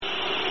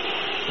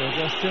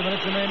Just 2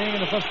 minutes remaining in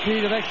the first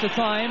period of extra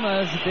time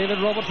as David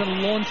Robertson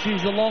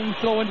launches the long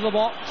throw into the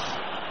box.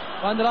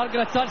 Van der Aert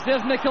going to touch.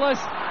 There's Nicholas.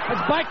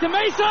 It's back to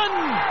Mason.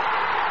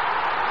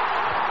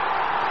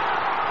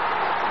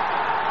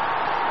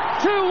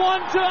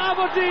 2-1 to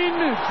Aberdeen.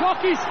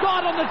 Jockey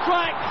Scott on the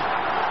track.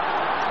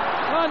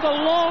 And the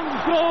long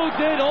throw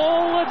did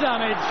all the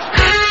damage.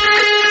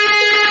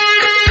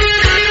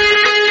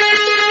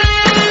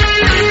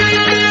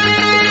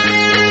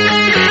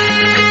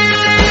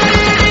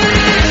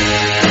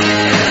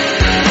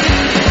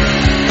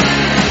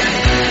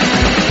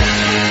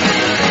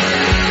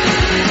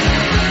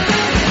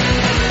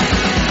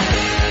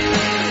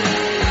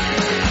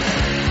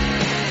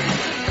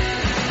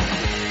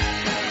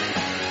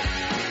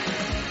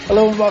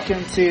 Hello and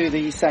welcome to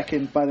the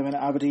second By the Minute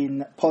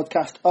Aberdeen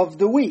podcast of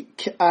the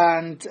week,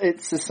 and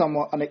it's a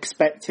somewhat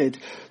unexpected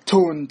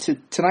tone to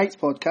tonight's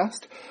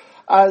podcast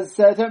as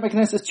Derek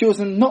Mcinnes has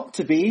chosen not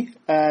to be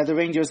the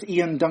Rangers'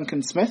 Ian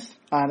Duncan Smith,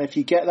 and if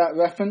you get that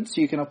reference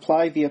you can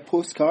apply via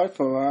postcard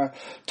for our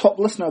top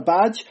listener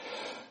badge,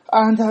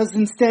 and has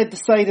instead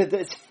decided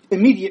that its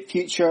immediate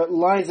future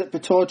lies at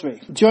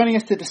Pittodrie. Joining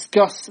us to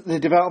discuss the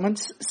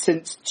developments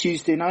since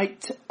Tuesday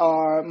night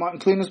are Martin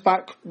Cluna's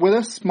back with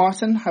us.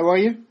 Martin, how are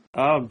you?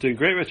 I'm doing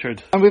great,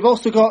 Richard. And we've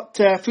also got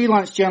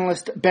freelance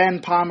journalist Ben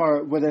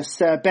Palmer with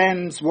us.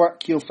 Ben's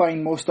work you'll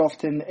find most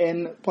often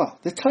in, well,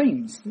 the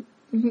Times.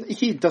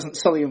 He doesn't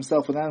sully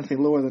himself with anything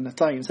lower than the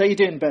Times. How you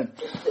doing, Ben?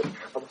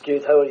 I'm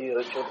good. How are you,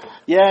 Richard?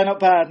 Yeah, not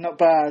bad, not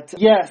bad.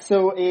 Yeah,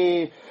 so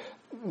a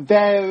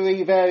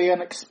very, very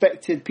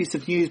unexpected piece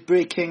of news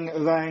breaking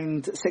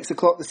around 6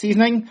 o'clock this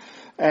evening.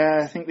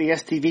 I think the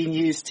STV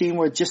News team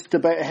were just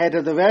about ahead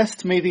of the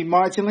rest, maybe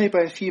marginally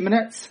by a few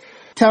minutes,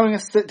 telling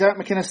us that Derek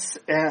Mcinnes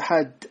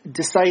had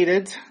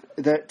decided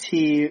that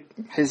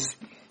his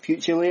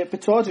future lay at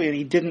Pittodrie and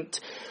he didn't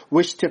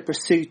wish to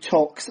pursue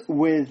talks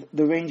with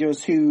the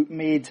Rangers, who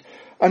made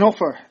an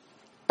offer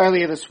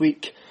earlier this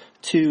week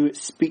to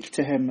speak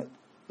to him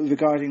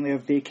regarding their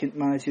vacant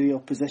managerial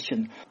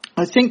position.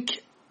 I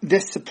think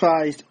this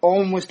surprised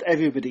almost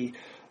everybody,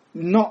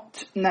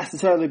 not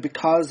necessarily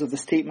because of the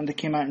statement that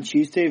came out on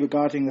Tuesday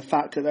regarding the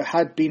fact that there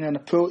had been an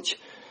approach,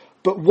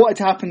 but what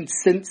had happened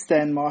since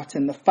then,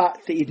 Martin, the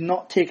fact that he'd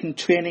not taken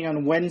training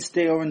on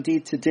Wednesday or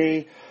indeed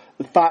today,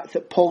 the fact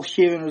that Paul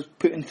Sheeran was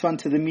put in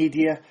front of the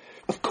media.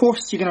 Of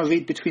course you're going to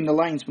read between the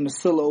lines when there's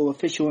so little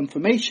official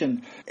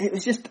information. It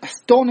was just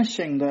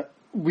astonishing that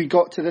we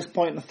got to this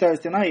point on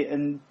Thursday night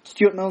and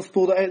Stuart Mills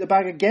pulled it out of the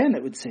bag again,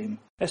 it would seem.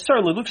 It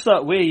certainly looks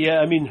that way, yeah.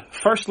 I mean,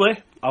 firstly,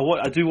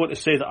 I do want to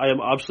say that I am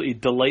absolutely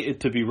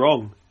delighted to be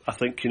wrong. I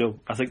think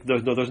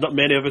there's not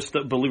many of us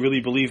that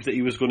really believed that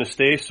he was going to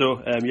stay.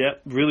 So, yeah,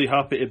 really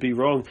happy to be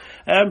wrong.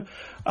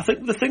 I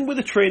think the thing with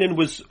the training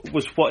was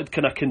what had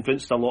kind of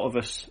convinced a lot of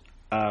us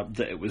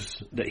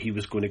that he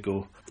was going to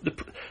go.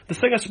 The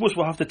thing I suppose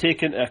we'll have to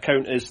take into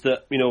account is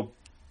that, you know,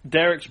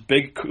 Derek's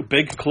big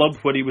club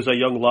when he was a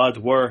young lad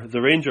were the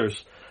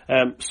Rangers.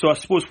 So I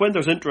suppose when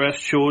there's interest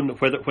shown,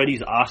 when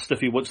he's asked if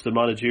he wants the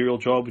managerial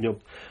job, you know,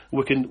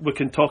 we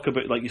can talk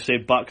about, like you say,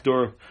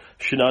 backdoor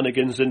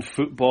shenanigans in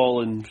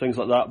football and things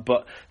like that.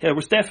 But yeah, there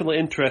was definitely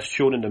interest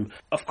shown in him.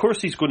 Of course,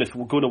 he's going to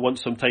want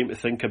some time to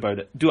think about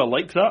it. Do I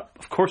like that?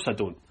 Of course, I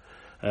don't.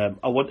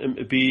 I want him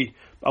to be.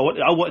 I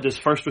wanted his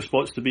first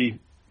response to be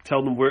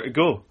telling him where to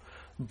go.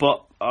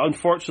 But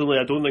unfortunately,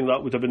 I don't think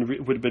that would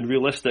have been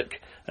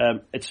realistic.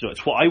 It's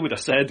what I would have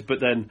said,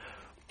 but then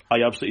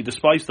I absolutely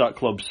despise that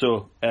club,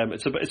 so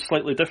it's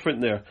slightly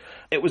different there.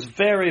 It was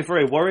very,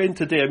 very worrying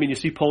today. I mean, you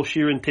see Paul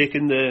Sheeran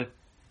taking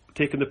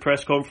the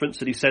press conference,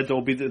 and he said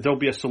there'll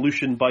be a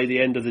solution by the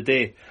end of the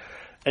day,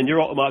 and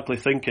you're automatically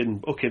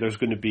thinking, okay, there's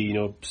going to be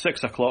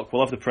 6 o'clock.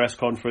 We'll have the press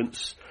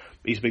conference.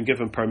 He's been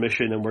given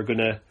permission, and we're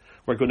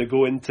going to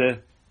go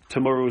into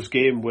tomorrow's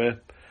game with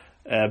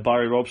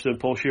Barry Robson and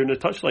Paul Sheeran on the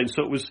touchline.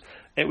 So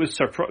it was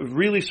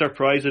really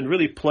surprising,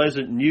 really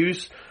pleasant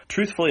news.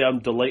 Truthfully, I'm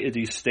delighted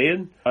he's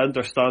staying. I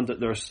understand that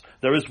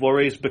there is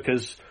worries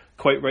because,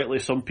 quite rightly,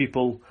 some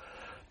people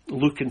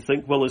look and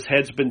think, well, his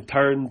head's been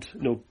turned.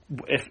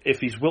 If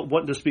he's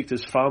wanting to speak to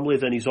his family,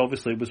 then he's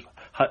obviously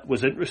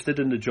was interested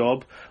in the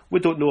job. We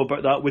don't know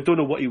about that. We don't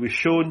know what he was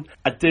shown.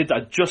 I've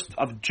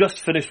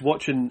just finished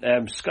watching.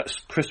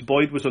 Chris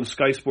Boyd was on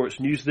Sky Sports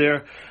News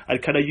there. I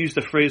kind of used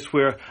the phrase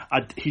where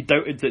he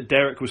doubted that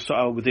Derek was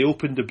they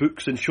opened the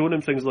books and shown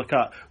him things like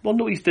that. Well,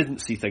 no, he didn't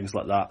see things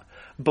like that.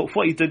 But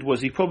what he did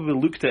was he probably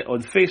looked at it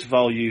on face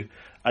value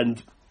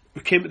and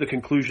came to the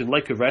conclusion,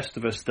 like the rest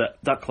of us,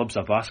 that club's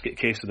a basket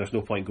case and there's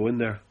no point going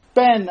there.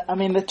 Ben, I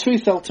mean, the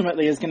truth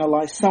ultimately is going to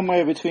lie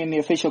somewhere between the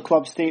official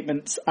club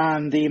statements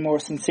and the more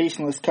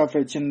sensationalist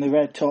coverage in the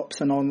red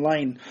tops and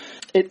online.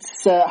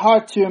 It's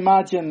hard to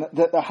imagine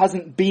that there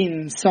hasn't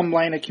been some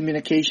line of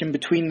communication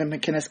between the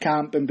Mcinnes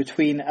camp and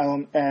between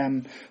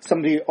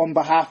somebody on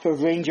behalf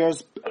of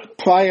Rangers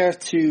prior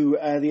to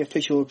the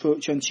official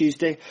approach on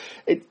Tuesday.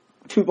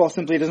 Football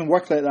simply doesn't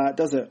work like that,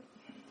 does it?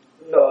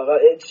 No,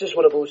 it's just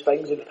one of those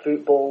things in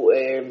football.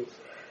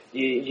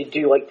 You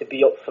do like to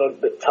be up front,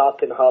 but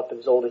tapping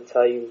happens all the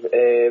time.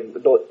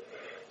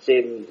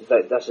 saying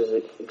that this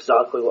is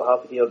exactly what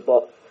happened here,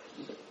 but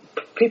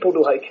people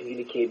know how to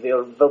communicate.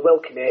 They're well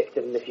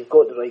connected, and if you've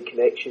got the right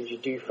connections, you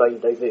do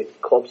find out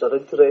that clubs are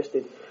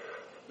interested.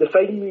 The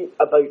thing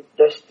about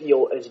this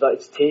deal is that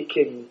it's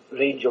taken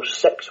Rangers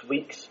 6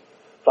 weeks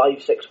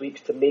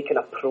to make an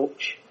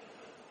approach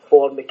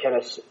for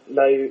McInnes.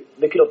 Now,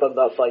 they could have done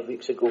that 5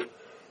 weeks ago.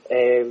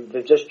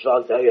 They've just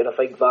dragged it out, and I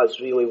think that's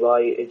really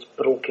why it's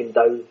broken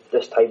down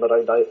this time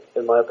around,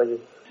 in my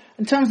opinion.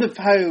 In terms of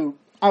how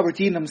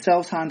Aberdeen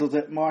themselves handled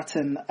it,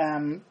 Martin,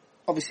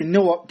 obviously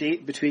no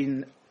update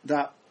between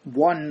that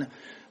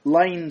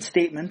one-line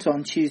statement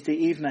on Tuesday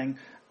evening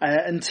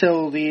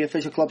until the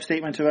official club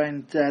statement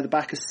around the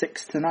back of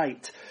 6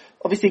 tonight.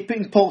 Obviously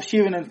putting Paul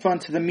Sheeran in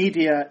front of the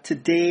media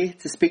today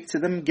to speak to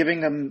them, giving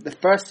them the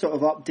first sort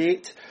of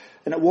update,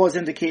 and it was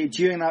indicated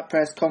during that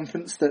press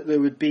conference that there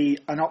would be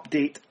an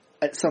update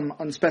at some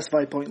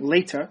unspecified point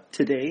later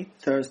today,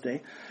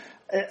 Thursday.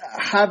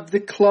 Have the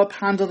club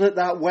handled it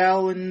that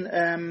well,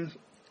 and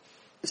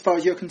as far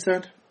as you're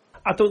concerned?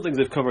 I don't think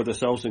they've covered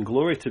themselves in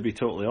glory, to be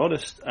totally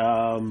honest.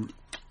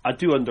 I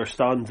do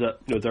understand that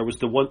there was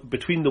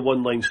between the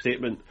one-line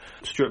statement.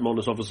 Stuart Milne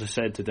has obviously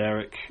said to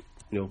Derek,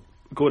 go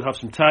and have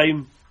some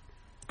time,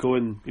 go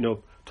and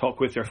talk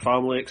with your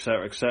family,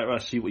 etc.,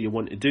 see what you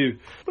want to do,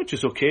 which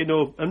is okay.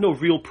 No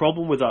real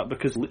problem with that,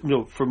 because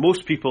for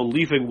most people,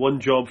 leaving one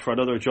job for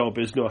another job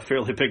is a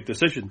fairly big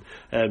decision.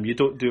 You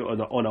don't do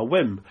it on a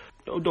whim.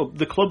 No,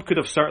 the club could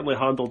have certainly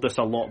handled this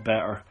a lot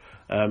better.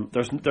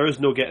 There is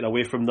no getting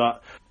away from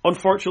that.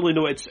 Unfortunately,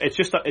 no.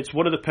 It's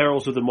one of the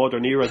perils of the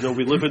modern era.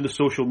 We live in the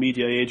social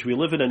media age. We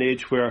live in an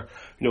age where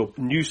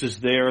news is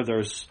there.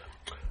 There's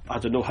I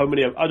don't know how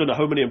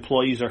many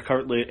employees are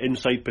currently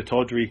inside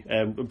Pittodrie,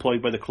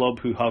 employed by the club,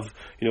 who have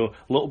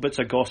little bits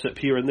of gossip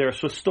here and there.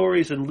 So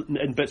stories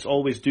and bits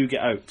always do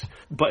get out.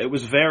 But it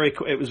was very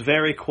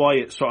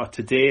quiet sort of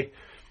today,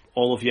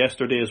 all of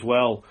yesterday as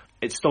well.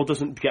 It still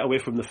doesn't get away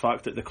from the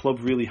fact that the club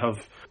really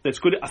have. It's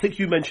good. I think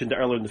you mentioned it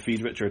earlier in the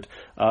feed, Richard.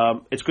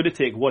 It's going to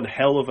take one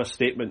hell of a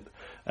statement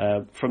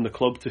from the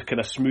club to kind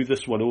of smooth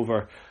this one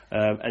over.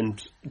 And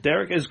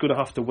Derek is going to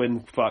have to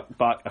win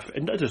back.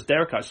 And not just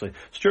Derek, actually,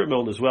 Stuart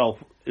Milne as well.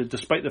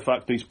 Despite the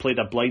fact that he's played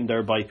a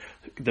blinder by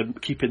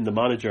keeping the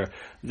manager,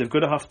 they're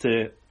going to have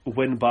to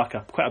win back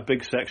quite a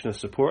big section of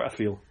support, I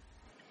feel.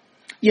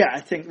 Yeah,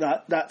 I think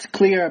that's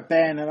clear,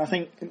 Ben, and I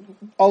think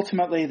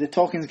ultimately the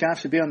talking's going to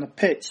have to be on the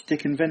pitch to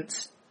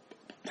convince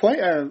quite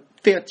a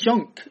fair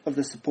chunk of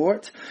the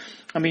support.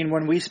 I mean,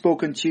 when we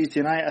spoke on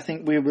Tuesday night, I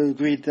think we were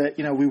agreed that,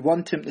 we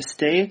want him to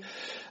stay.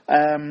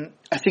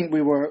 I think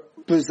we were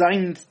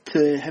resigned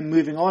to him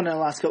moving on in the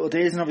last couple of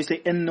days, and obviously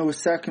in those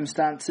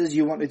circumstances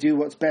you want to do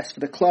what's best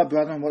for the club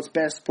rather than what's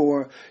best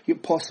for your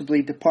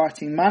possibly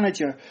departing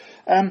manager.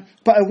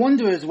 But I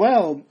wonder as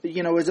well,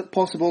 is it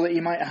possible that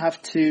you might have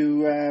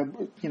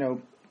to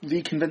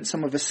reconvince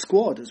some of his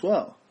squad as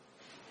well?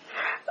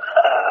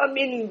 I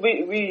mean,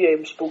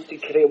 we spoke to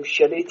Graham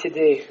Shinney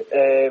today.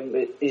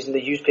 He's in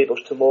the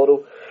newspapers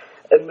tomorrow,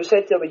 and we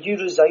said to him, are you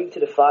resigned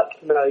to the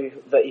fact now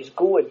that he's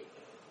going?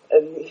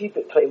 And he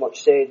pretty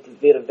much said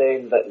there and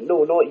then that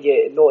no, not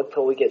yet, not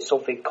until we get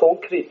something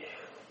concrete.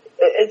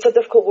 It's a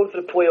difficult one for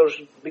the players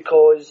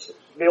because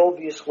they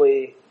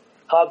obviously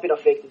have been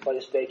affected by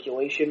the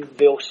speculation.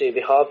 They'll say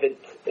they haven't,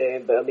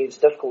 but I mean it's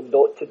difficult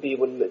not to be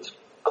when it's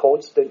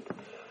constant.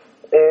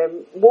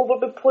 What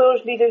would the players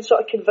needing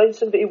sort of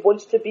convincing that he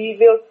wants to be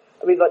there?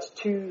 I mean that's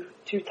two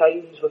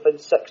times within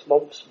 6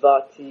 months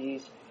that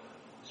he's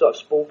sort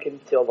of spoken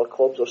to other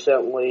clubs or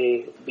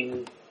certainly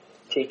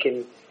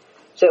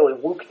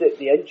looked at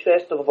the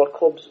interest of other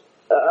clubs.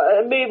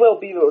 It may well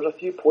be that there's a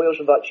few players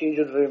in that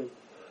changing room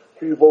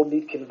who will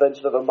need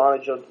convincing that their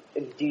manager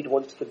indeed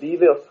wants to be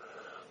there.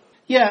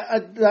 Yeah,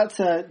 that's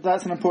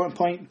an important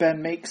point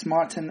Ben makes,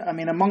 Martin. I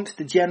mean, amongst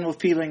the general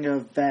feeling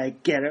of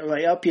get it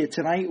right up here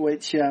tonight,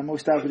 which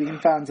most Aberdeen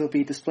fans will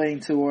be displaying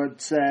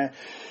towards the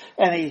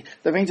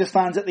Rangers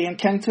fans at the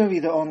encounter,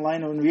 either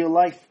online or in real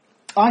life,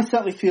 I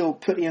certainly feel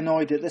pretty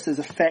annoyed that this has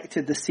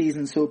affected the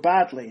season so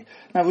badly.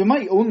 Now, we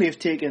might only have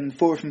taken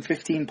 4 from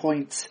 15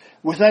 points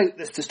without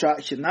this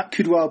distraction. That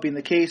could well have been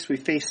the case. We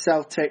faced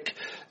Celtic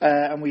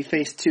and we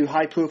faced 2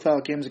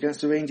 high-profile games against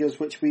the Rangers,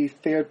 which we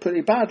fared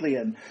pretty badly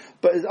in.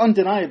 But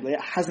undeniably,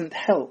 it hasn't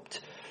helped.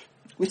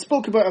 We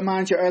spoke about a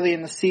manager early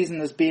in the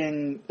season as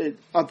being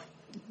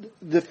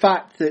the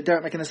fact that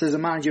Derek Mcinnes is a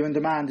manager in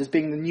demand as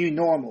being the new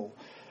normal.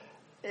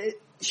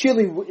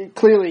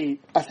 Clearly,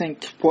 I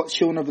think what's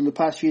shown over the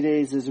past few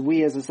days is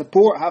we as a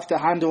support have to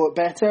handle it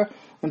better,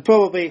 and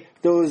probably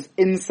those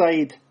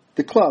inside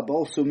the club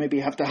also maybe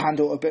have to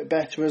handle it a bit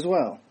better as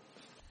well.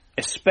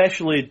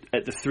 Especially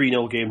at the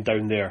 3-0 game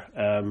down there.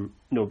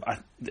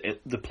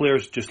 The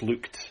players just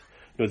looked,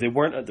 they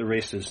weren't at the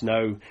races.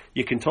 Now,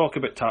 you can talk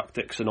about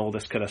tactics and all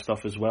this kind of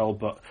stuff as well,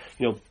 but,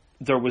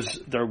 there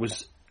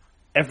was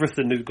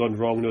everything had gone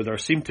wrong. There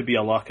seemed to be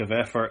a lack of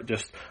effort,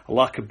 just a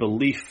lack of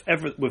belief.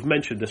 We've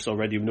mentioned this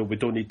already. We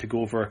don't need to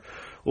go over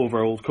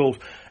old cold.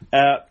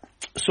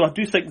 So I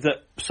do think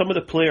that some of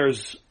the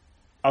players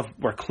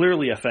were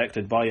clearly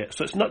affected by it.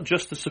 So it's not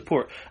just the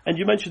support. And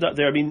you mentioned that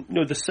there. I mean,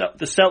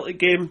 the Celtic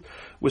game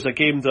was a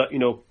game that,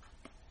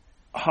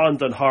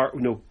 hand on heart,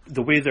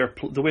 the way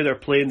they're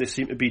playing, they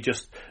seem to be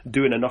just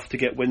doing enough to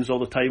get wins all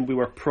the time. We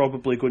were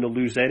probably going to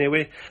lose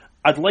anyway.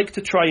 I'd like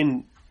to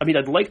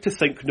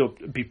think,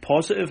 be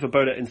positive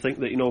about it and think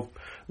that,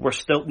 we're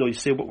still, you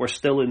say, but we're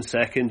still in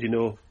second,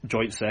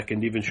 joint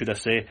second, even should I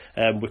say.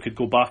 We could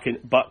go back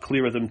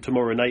clear of them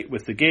tomorrow night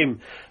with the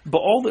game. But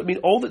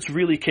all that's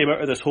really came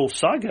out of this whole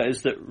saga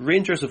is that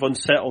Rangers have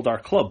unsettled our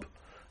club.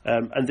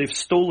 And they've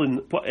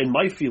stolen, in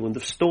my feeling,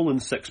 they've stolen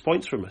 6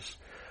 points from us.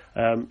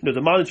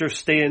 The manager's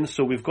staying,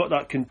 so we've got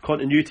that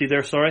continuity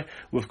there,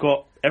 We've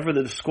got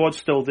everything, the squad's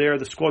still there.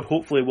 The squad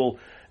hopefully will,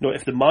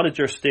 if the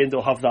manager's staying,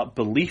 they'll have that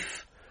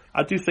belief.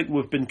 I do think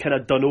we've been kind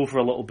of done over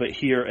a little bit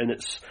here, and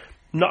it's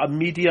not a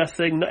media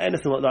thing, not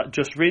anything like that.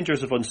 Just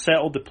Rangers have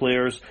unsettled the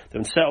players,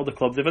 they've unsettled the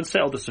club, they've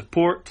unsettled the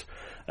support,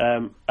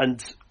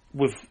 and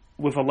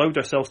we've allowed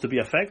ourselves to be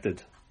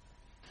affected.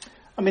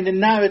 I mean, the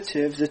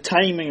narrative, the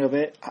timing of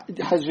it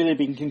has really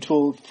been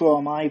controlled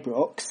from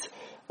Ibrox.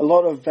 A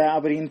lot of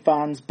Aberdeen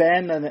fans,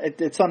 Ben, and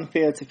it's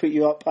unfair to put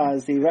you up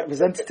as the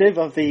representative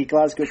of the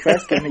Glasgow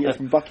press, given that you're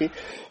from Bucky,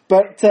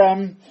 but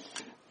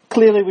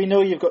clearly we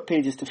know you've got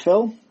pages to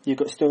fill, you've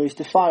got stories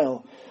to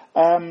file.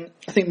 I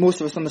think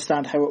most of us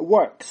understand how it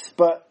works,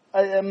 but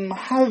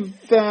have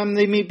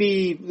they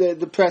maybe,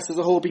 the press as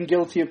a whole, been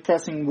guilty of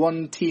pressing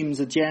one team's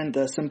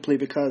agenda simply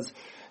because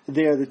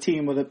they're the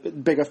team with a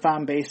bigger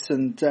fan base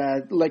and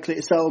likely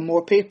to sell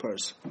more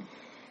papers?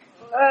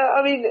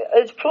 I mean,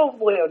 it's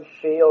probably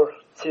unfair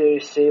to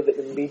say that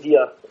the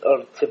media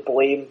are to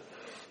blame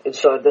in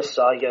sort of this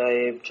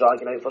saga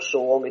dragging out for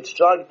so long. It's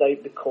dragged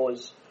out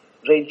because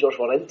Rangers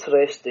were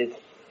interested,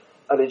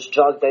 and it's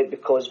dragged out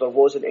because there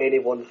wasn't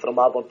anyone from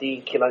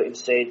Aberdeen came out and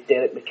said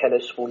Derek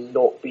Mcinnes will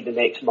not be the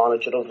next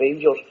manager of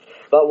Rangers.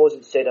 That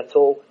wasn't said at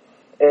all.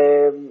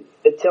 In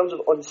terms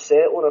of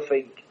unsettling, I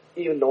think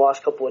even the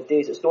last couple of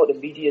days, it's not the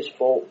media's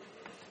fault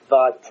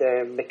that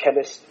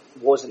Mcinnes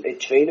wasn't at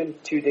training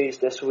 2 days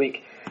this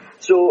week.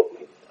 So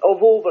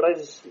although there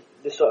is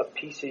the sort of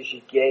pieces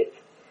you get,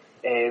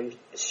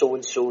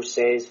 so-and-so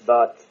says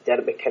that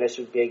Derek Mcinnes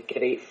would be a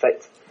great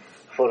fit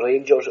for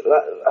Rangers,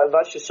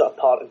 that's just sort of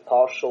part and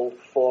parcel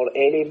for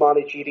any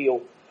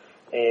managerial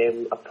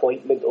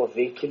appointment or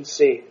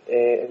vacancy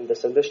in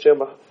this industry,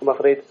 I'm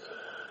afraid.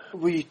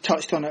 We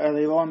touched on it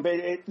earlier on, but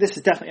this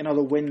is definitely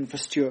another win for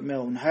Stuart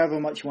Milne, however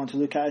much you want to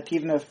look at it,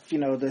 even if,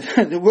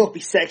 there will be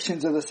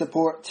sections of the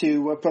support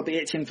who are probably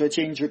itching for a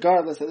change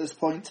regardless at this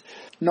point.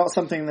 Not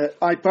something that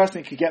I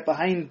personally could get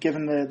behind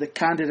given the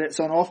candidates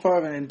on offer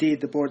and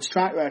indeed the board's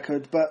track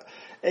record, but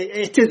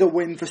it is a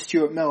win for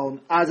Stuart Milne,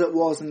 as it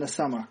was in the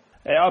summer.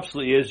 It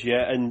absolutely is,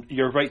 yeah, and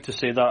you're right to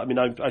say that. I mean,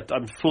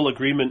 I'm full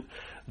agreement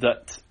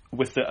that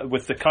with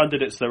the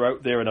candidates that are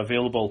out there and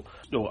available,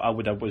 I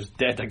was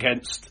dead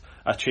against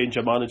a change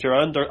of manager.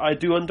 I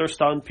do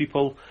understand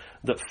people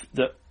that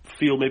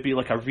feel maybe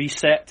like a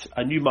reset,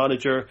 a new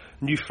manager,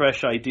 new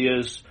fresh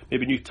ideas,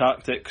 maybe new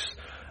tactics,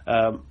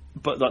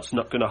 but that's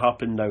not going to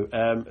happen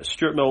now.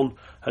 Stuart Milne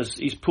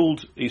he's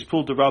pulled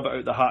the rabbit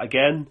out the hat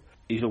again.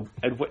 And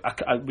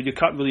you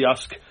can't really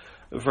ask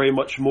very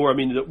much more. I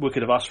mean, we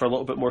could have asked for a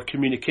little bit more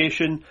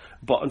communication,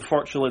 but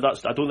unfortunately,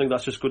 I don't think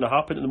that's just going to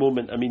happen at the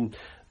moment. I mean,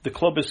 the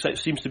club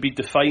seems to be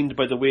defined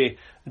by the way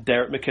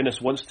Derek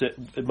McInnes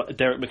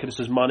Derek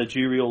McInnes'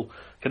 managerial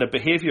kind of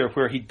behaviour,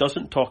 where he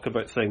doesn't talk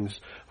about things,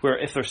 where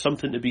if there's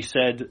something to be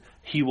said,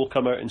 he will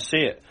come out and say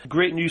it.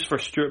 Great news for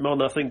Stuart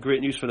Milne, I think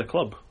great news for the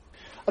club.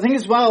 I think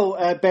as well,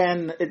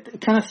 Ben, it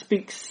kind of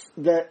speaks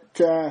that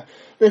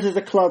this is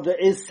a club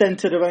that is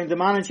centred around the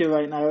manager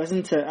right now,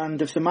 isn't it?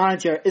 And if the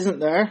manager isn't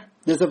there,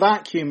 there's a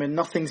vacuum and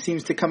nothing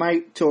seems to come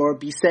out or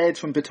be said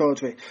from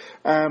Pittodrie.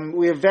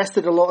 We have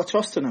vested a lot of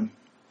trust in him.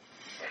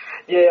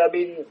 Yeah, I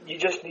mean, you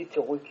just need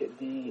to look at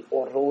the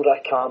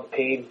Aurora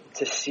campaign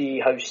to see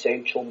how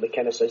central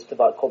McInnes is to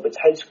that club. It's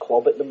his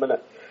club at the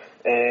minute.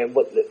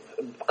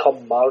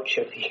 Come March,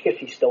 if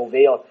he's still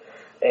there,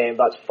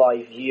 that's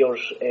 5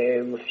 years.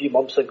 A few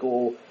months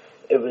ago,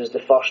 it was the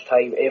first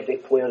time every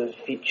player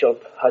that featured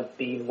had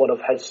been one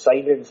of his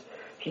signings.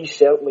 He's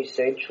certainly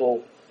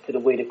central to the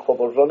way the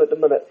club are run at the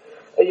minute.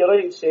 And you're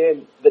right in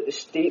saying that the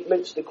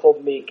statements the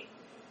club make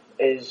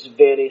is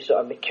very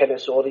sort of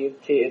McInnes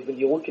orientated. When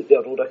you look at the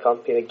Aurora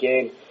campaign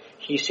again,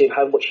 he's saying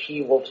how much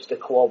he loves the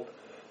club.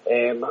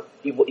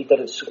 He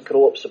didn't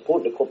grow up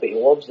supporting the club, but he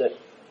loves it.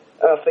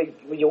 And I think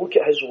when you look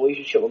at his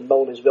relationship with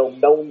Milne as well,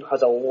 Milne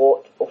has a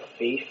lot of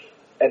faith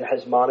in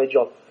his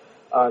manager.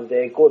 And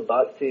going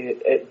back to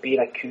it being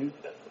a coup,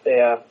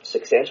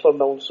 success for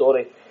Milne,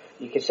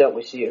 you can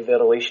certainly see it in their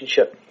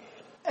relationship.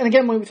 And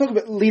again, when we talk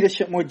about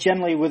leadership more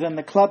generally within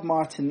the club,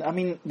 Martin, I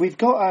mean, we've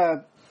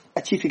got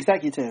a chief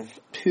executive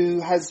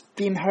who has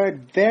been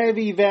heard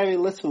very, very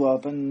little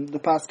of in the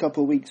past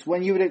couple of weeks,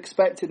 when you would have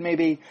expected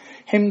maybe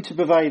him to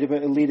provide a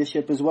bit of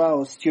leadership as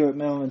well as Stuart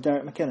Milne and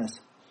Derek McInnes.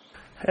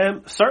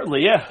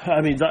 Certainly, yeah. I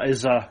mean, that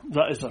is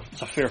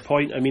a fair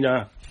point. I mean,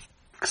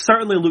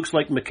 certainly looks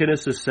like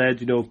McInnes has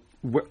said,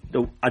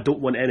 I don't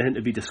want anything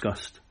to be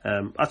discussed.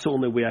 That's the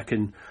only way I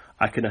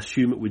can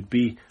assume it would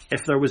be.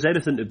 If there was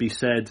anything to be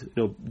said,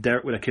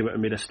 Derek would have came out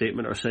and made a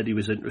statement or said he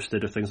was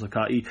interested or things like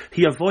that.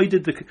 He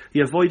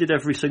avoided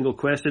every single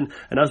question,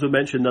 and as we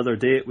mentioned the other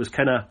day, it was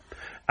kind of,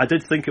 I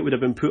did think it would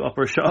have been put up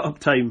or shut up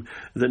time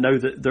that now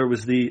that there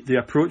was the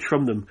approach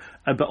from them.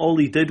 But all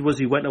he did was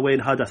he went away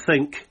and had a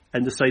think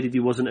and decided he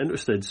wasn't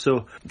interested.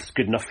 So it's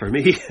good enough for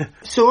me.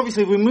 So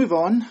obviously we move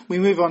on. We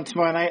move on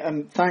tomorrow night,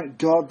 and thank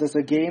God there's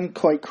a game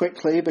quite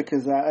quickly,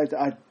 because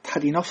I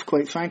had enough,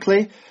 quite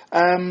frankly.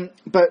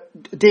 But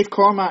Dave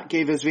Cormack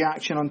gave his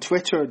reaction on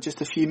Twitter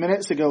just a few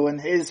minutes ago, and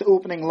his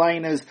opening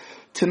line is,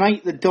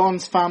 "Tonight the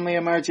Dons family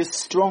emerges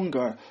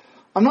stronger."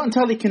 I'm not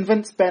entirely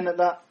convinced, Ben,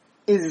 that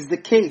is the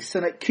case,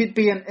 and it could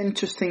be an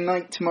interesting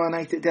night tomorrow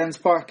night at Dens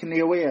Park in the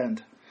away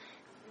end.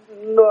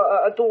 No,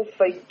 I don't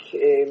think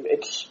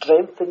it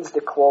strengthens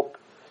the club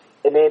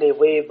in any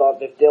way, but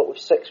they've dealt with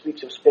 6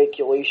 weeks of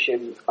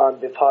speculation,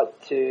 and they've had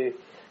to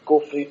go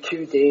through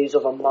 2 days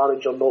of a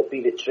manager not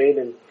being at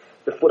training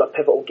before a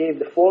pivotal game.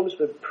 The form's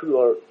been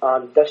poor,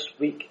 and this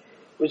week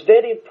was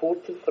very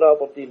important for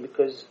Aberdeen,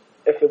 because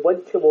if they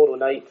win tomorrow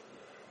night,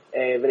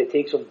 then it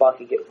takes them back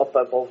and get up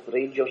above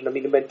Rangers. And I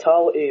mean, the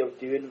mentality of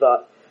doing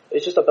that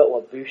is just a bit of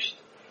a boost.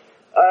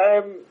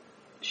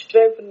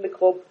 Strengthening the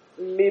club,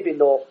 maybe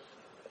not.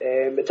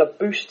 It's a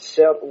boost,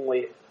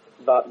 certainly,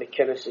 that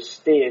Mcinnes is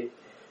staying,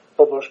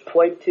 but there's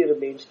plenty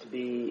remains to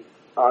be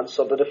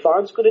answered. Are the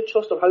fans going to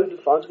trust him? How are the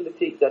fans going to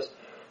take this?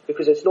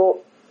 Because it's not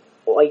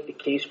like the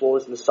case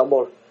was in the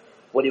summer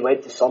when he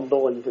went to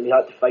Sunderland and he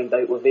had to find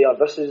out we're there.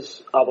 This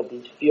is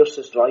Aberdeen's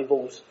fiercest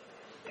rivals,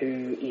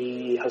 who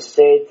he has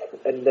said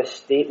in this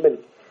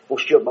statement, well,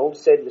 Stuart Milne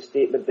said in the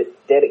statement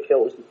that Derek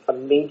felt was a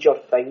major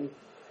thing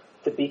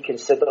to be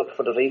considered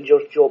for the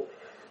Rangers job.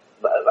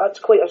 But that's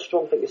quite a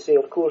strong thing to say.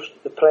 Of course,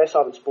 the press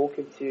haven't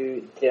spoken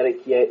to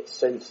Derek yet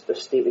since the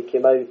statement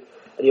came out, and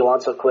he'll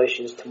answer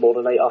questions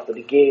tomorrow night after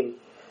the game.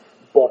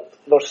 But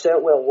there's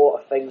certainly a lot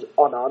of things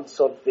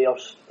unanswered there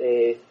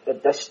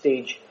at this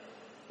stage,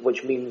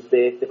 which means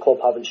the club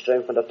haven't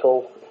strengthened at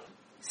all.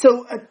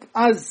 So,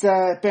 as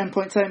Ben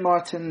points out,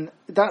 Martin,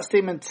 that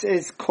statement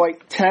is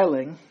quite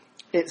telling.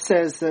 It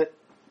says that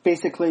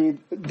basically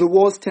there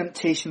was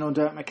temptation on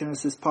Derek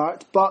Mcinnes'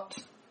 part, but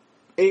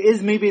it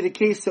is maybe the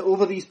case that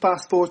over these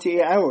past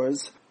 48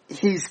 hours,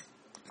 he's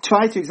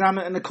tried to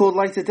examine it in the cold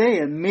light of day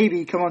and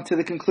maybe come on to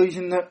the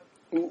conclusion that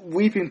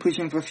we've been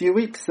pushing for a few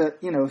weeks, that,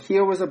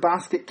 here was a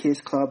basket case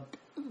club,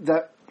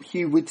 that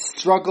he would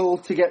struggle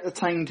to get the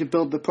time to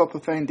build the proper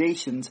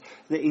foundations,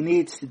 that he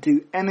needs to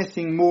do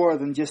anything more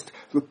than just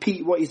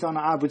repeat what he's done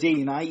at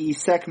Aberdeen, i.e.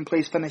 second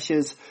place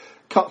finishes,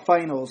 cup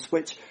finals,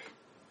 which,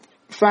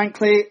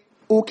 frankly,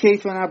 okay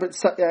for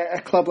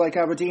a club like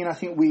Aberdeen. I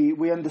think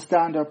we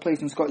understand our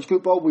place in Scottish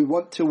football. We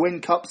want to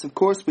win cups, of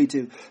course we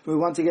do. We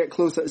want to get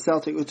closer to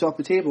Celtic at the top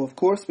of the table, of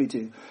course we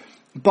do.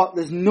 But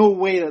there's no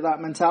way that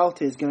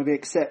mentality is going to be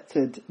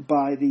accepted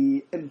by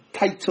the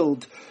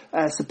entitled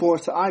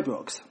support at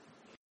Ibrox.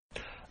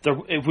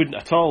 It wouldn't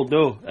at all,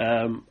 no.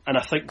 And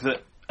I think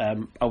that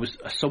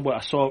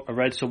I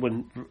read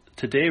someone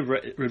today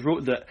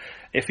wrote that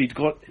if he'd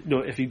gone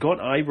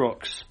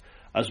Ibrox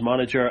as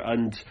manager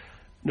and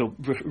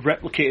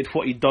replicated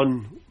what he'd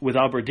done with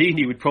Aberdeen,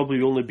 he would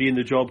probably only be in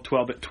the job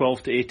about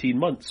 12 to 18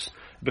 months.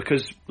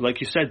 Because,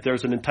 like you said,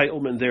 there's an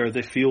entitlement there.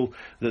 They feel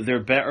that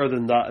they're better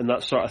than that and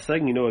that sort of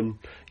thing, And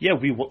yeah,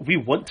 we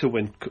want to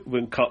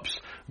win cups,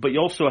 but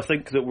also I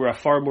think that we're a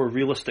far more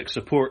realistic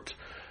support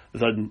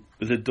than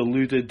the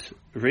deluded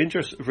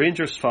Rangers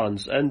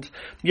fans. And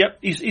yeah,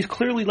 he's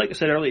clearly, like I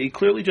said earlier, he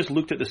clearly just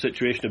looked at the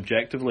situation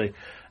objectively,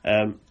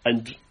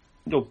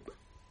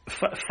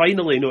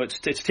 finally,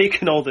 it's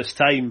taken all this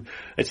time.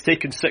 It's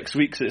taken 6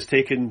 weeks. It's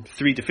taken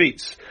 3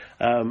 defeats.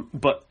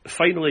 But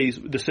finally,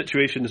 the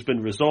situation has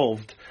been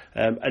resolved,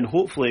 and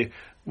hopefully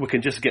we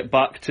can just get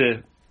back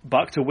to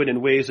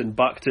winning ways and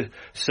back to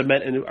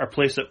cementing our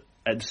place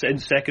in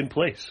second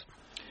place.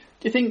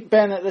 Do you think,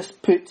 Ben, that this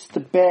puts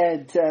to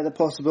bed the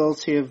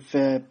possibility of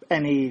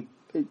any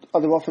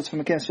other offers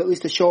from McInnes for at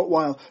least a short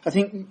while? I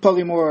think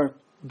probably more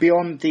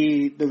beyond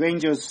the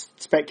Rangers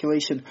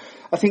speculation.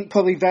 I think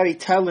probably very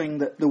telling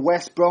that the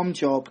West Brom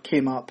job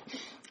came up,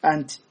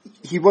 and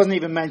he wasn't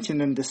even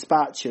mentioned in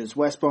dispatches.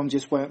 West Brom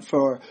just went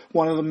for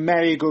one of the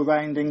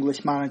merry-go-round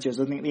English managers.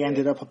 I think they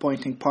ended up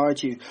appointing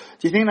Pardew.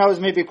 Do you think that was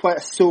maybe quite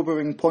a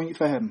sobering point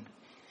for him?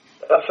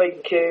 I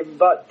think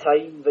that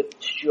time that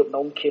Stuart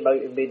Milne came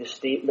out and made a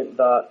statement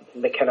that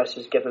McInnes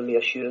has given me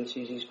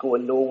assurances he's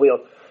going nowhere.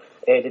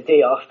 The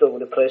day after, when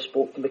the press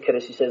spoke to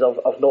McInnes, he says,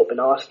 I've not been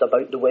asked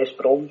about the West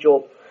Brom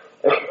job.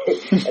 And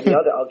he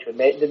hadn't actually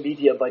met the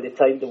media by the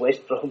time the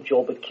West Brom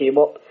job had came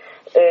up.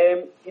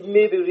 He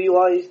maybe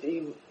realised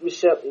he was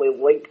certainly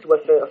linked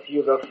with it. A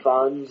few of our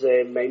fans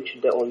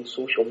mentioned it on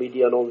social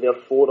media and on their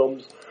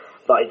forums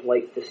that I'd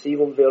like to see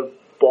them there.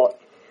 But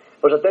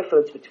there's a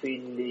difference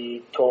between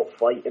the top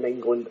flight in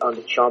England and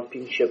the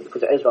Championship,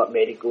 because it is that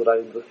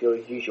merry-go-round with your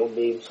usual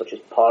names such as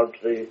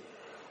Pittodrie,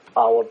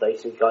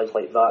 Allardyce and guys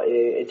like that.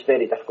 It's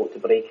very difficult to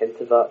break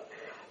into that.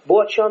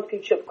 Will a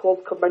Championship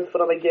club come in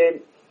for him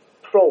again?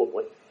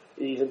 Probably.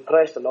 He's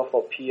impressed enough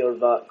up here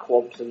that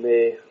clubs in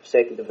the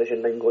second division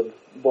in England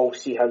will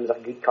see him as a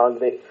good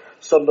candidate.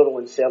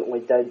 Sunderland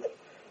certainly did.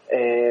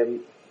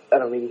 And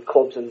I mean,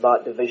 clubs in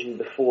that division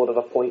before have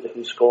appointed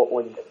from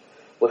Scotland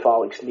with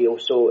Alex Neil,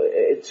 so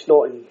it's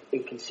not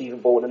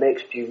inconceivable. In the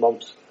next few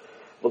months,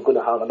 we're going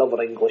to have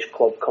another English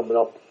club coming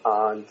up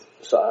and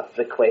sort of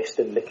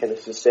requesting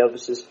McInnes'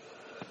 services.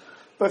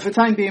 But for the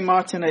time being,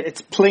 Martin,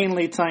 it's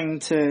plainly time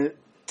to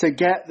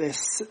get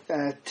this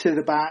to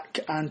the back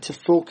and to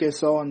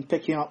focus on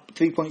picking up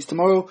 3 points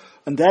tomorrow,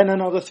 and then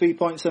another 3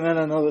 points, and then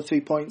another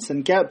 3 points,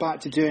 and get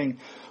back to doing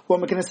what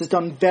McInnes has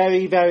done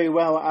very, very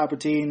well at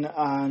Aberdeen,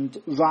 and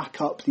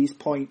rack up these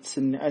points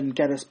and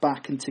get us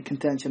back into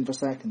contention for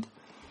second.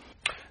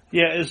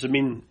 Yeah, it is. I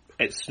mean,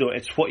 it's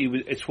what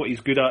he's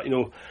good at.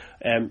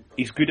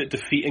 He's good at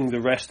defeating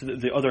the rest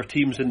of the other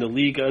teams in the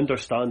league. I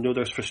understand.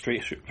 There's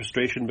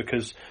frustration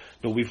because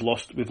we've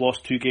lost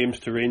 2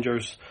 games to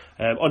Rangers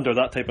under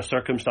that type of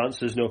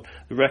circumstances.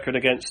 The record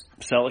against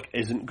Celtic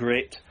isn't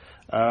great.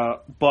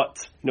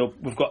 But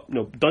we've got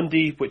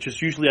Dundee, which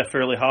is usually a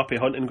fairly happy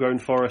hunting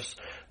ground for us.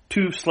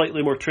 2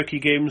 slightly more tricky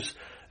games,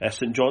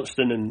 St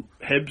Johnstone and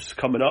Hibs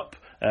coming up,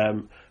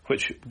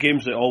 which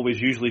games that always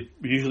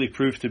usually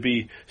prove to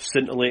be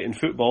scintillating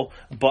football.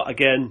 But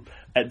again,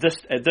 at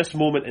this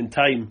moment in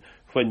time,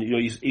 when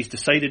he's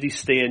decided he's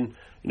staying,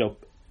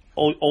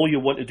 all you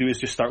want to do is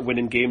just start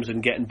winning games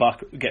and getting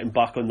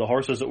back on the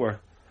horse, as it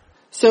were.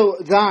 So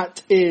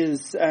that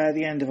is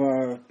the end of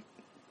our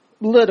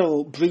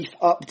little brief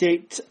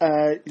update.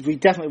 We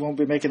definitely won't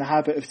be making a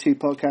habit of 2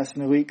 podcasts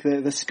in a week.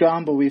 The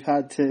scramble we've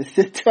had to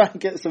try and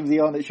get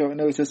somebody on at short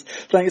notice.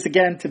 Thanks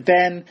again to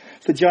Ben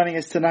for joining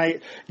us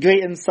tonight.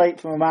 Great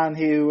insight from a man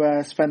who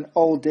spent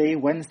all day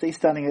Wednesday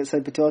standing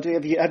outside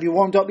Pittodrie. Have you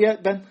warmed up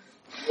yet, Ben?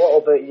 A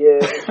little bit, yeah.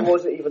 He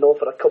wasn't even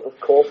offered a cup of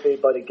coffee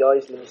by the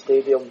guys in the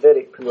stadium.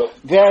 Very poor.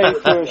 Very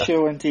poor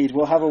show indeed.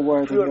 We'll have a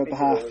word on your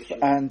behalf.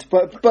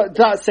 But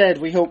that said,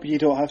 we hope you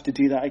don't have to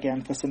do that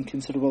again for some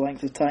considerable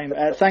length of time.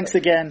 Thanks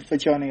again for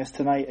joining us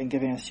tonight and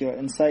giving us your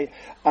insight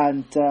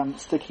and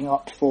sticking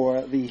up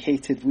for the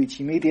hated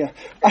Ouija media.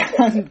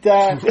 And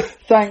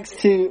thanks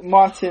to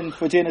Martin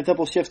for doing a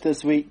double shift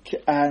this week.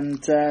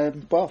 And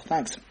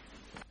thanks.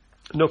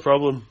 No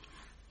problem.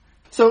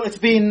 So it's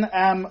been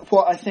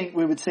what I think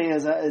we would say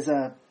is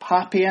a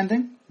happy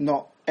ending.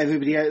 Not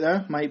everybody out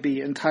there might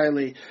be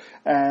entirely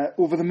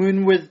over the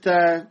moon with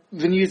the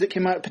news that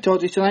came out of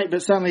Pittodrie tonight,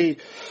 but certainly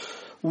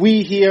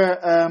we here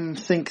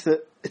think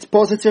that it's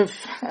positive.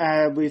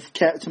 We've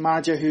kept a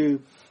manager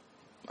who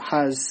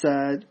has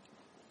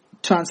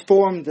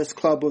transformed this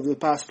club over the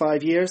past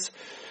 5 years,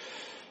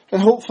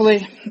 and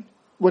hopefully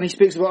when he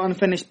speaks about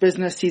unfinished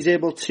business, he's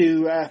able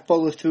to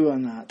follow through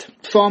on that.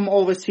 From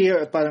all of us here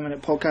at By the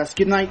Minute Podcast,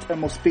 good night,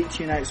 and we'll speak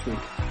to you next week.